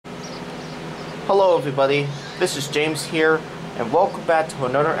Hello everybody, this is James here, and welcome back to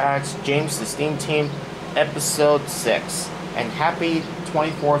another Ask James the Steam Team, Episode 6, and happy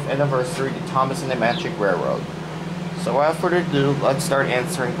 24th anniversary to Thomas and the Magic Railroad. So without further ado, let's start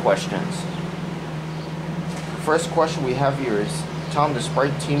answering questions. First question we have here is Tom the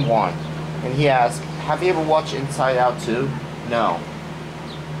Sprite Team 1, and he asks, have you ever watched Inside Out 2? No.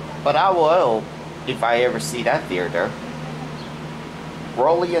 But I will if I ever see that theater.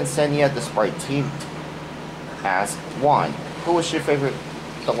 Rolly and Senia the Sprite Team ask, 1. Who is your favorite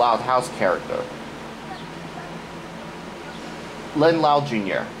The Loud House character? Len Lau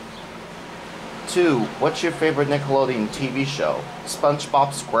Jr. 2. What's your favorite Nickelodeon TV show?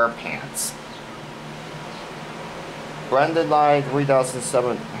 SpongeBob SquarePants. Brandon Line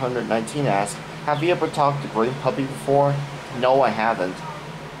 3719 asks, have you ever talked to Green Puppy before? No, I haven't.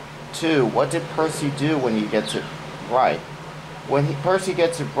 2. What did Percy do when he gets it right? When Percy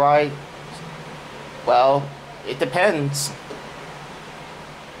gets it right, well, it depends.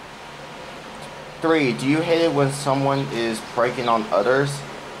 3. Do you hate it when someone is breaking on others?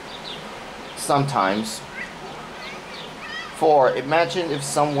 Sometimes. 4. Imagine if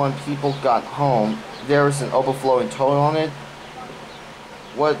people got home, there is an overflowing toilet on it.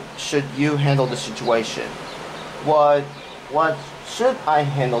 What should you handle the situation? What should I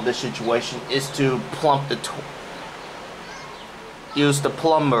handle the situation is to use the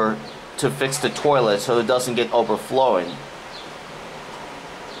plumber to fix the toilet so it doesn't get overflowing.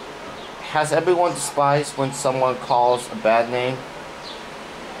 Has everyone despised when someone calls a bad name?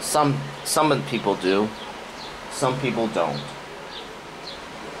 Some people do. Some people don't.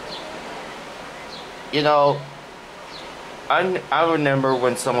 You know, I remember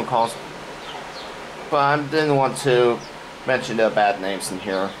when someone calls, but I didn't want to mention the bad names in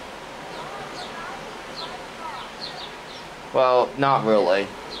here. Well, not really.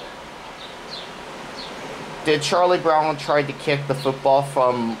 Did Charlie Brown try to kick the football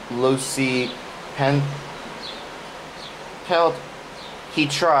from Lucy Penfield? He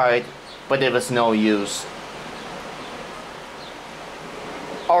tried, but it was no use.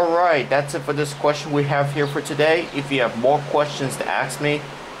 Alright, that's it for this question we have here for today. If you have more questions to ask me,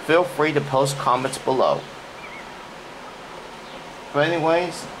 feel free to post comments below. But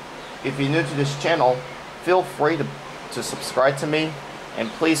anyways, if you're new to this channel, feel free to subscribe to me, and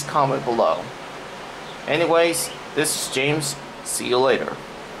please comment below. Anyways, this is James. See you later.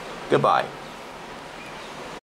 Goodbye.